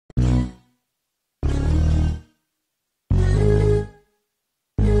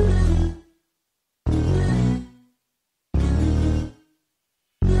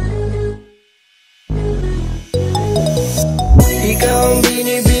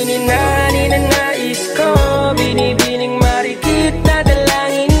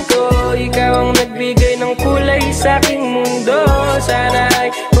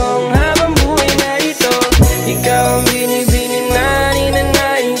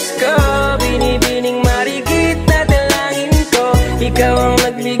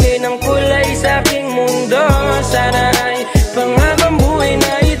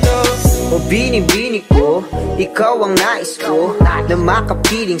binibini ko, ikaw ang nais ko na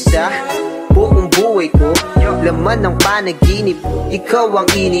makapiling sa buong buhay ko. Laman ng panaginip, ikaw ang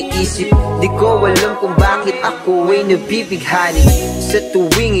iniisip. Di ko alam kung bakit ako ay nabibighani. Sa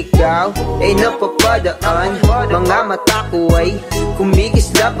tuwing ikaw ay napapadaan, mga mata ko ay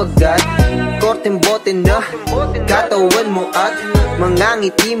kumikis na agad. Korteng bote na katawan mo at mga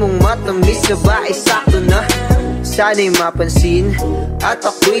ngiti mong matamis na ba ay sakto na. Sana'y mapansin at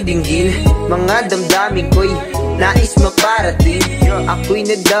ako'y dinggin, mga damdamin ko'y nais maparating. Ako'y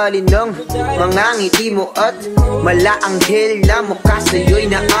nadali ng mga ngiti mo at malaanghel na mukha sa'yo'y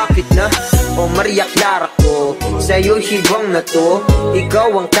naakit na. O Maria Clara ko, sa'yo'y hibang na to. Ikaw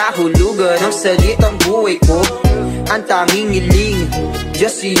ang kahulugan ng salitang buhay ko. Ang tanging hiling,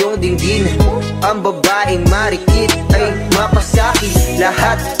 Diyos iyong dinggin. Ang babaeng marikit ay mapasakit.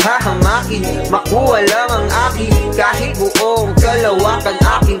 Lahat hahamakin, makuha lang ang akin. Kahit buong kalawakan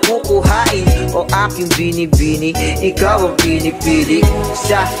aking kukuhain. O aking binibini, ikaw ang pinipili.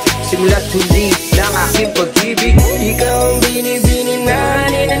 Sa simula't huli ng aking pag-ibig. Ikaw ang binibini na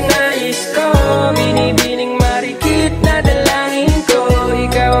ninanais ko. Binibining marikit na dalangin ko.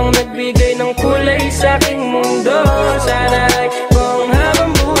 Ikaw ang nagbigay ng kulay sa aking mundo. Sana ay buong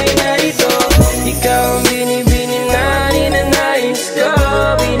habang buhay na ito. Ikaw ang binibini na ninanais ko.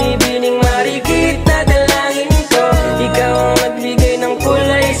 Binibining marikit na dalangin ko. Ikaw ang nagbigay ng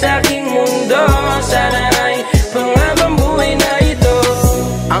kulay sa aking mundo. Sana ay buong habang buhay na ito.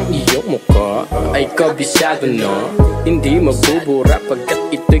 Ang iyong mukha ay kabisado no, hindi mabubura pagkat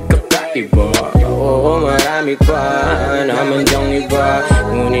ito'y kakaiba. Oo, marami pa naman dyang iba,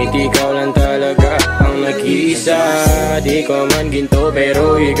 ngunit ikaw lang talaga ang nag-iisa. Di ko man ginto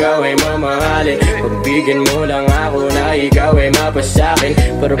pero ikaw ay mamahalin. Pagbigyan mo lang ako na ikaw ay mapasakin.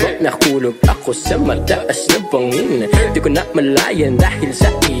 Pero ba't nakulog ako sa mataas na bangin? Di ko na malayan dahil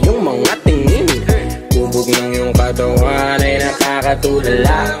sa iyong mga tingin. Bubog ng iyong katawan ay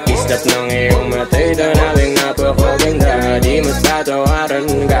nakakatulala. Islap ng iyong matay, tanawing napakaganda. Di matatawaran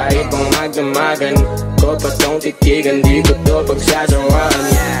kahit pang magdamagan ko pa tong titigan, di ko to pagsasawaan.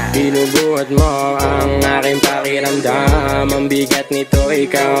 Binubuhat mo ang aking pakiramdam. Ang bigat nito,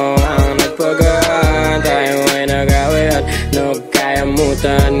 ikaw ang nagpagaan. Tayo ay nag-away at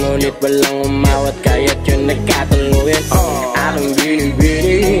nagkayamutan, ngunit walang umawat kaya't yun nagkatuluyan. Aking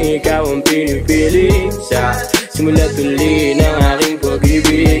binibini, ikaw ang pinipili. Sa simula't huli ng aking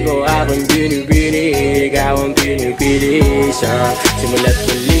pag-ibig. O aking binibini, ikaw ang pinipili. Sa simula't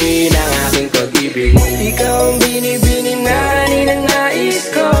huli ng aking pag-ibig. Ikaw ang binibini na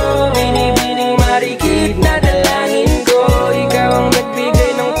ninanais ko. Binibining marikit na dalangin ko. Ikaw ang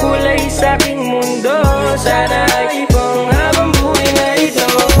nagbigay ng kulay sa aking mundo. Sana ay buong habang buhay na ito.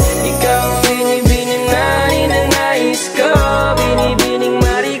 Ikaw ang binibini na ninanais ko. Binibining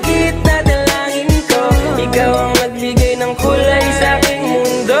marikit na dalangin ko. Ikaw ang nagbigay ng kulay sa aking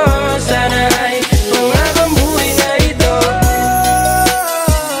mundo. Sana ay buong habang buhay na ito.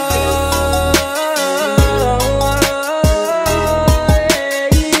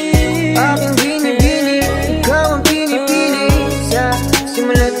 Aking binibini, ikaw ang pinipili. Sa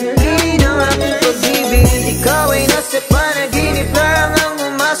simula't huli ng aking pag-ibig. Ikaw ay nasa panaginip lang, ang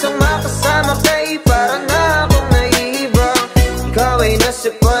umasang makasama kay parang na akong naiibang. Ikaw ay nasa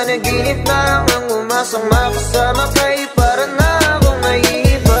panaginip lang, ang umasang makasama kay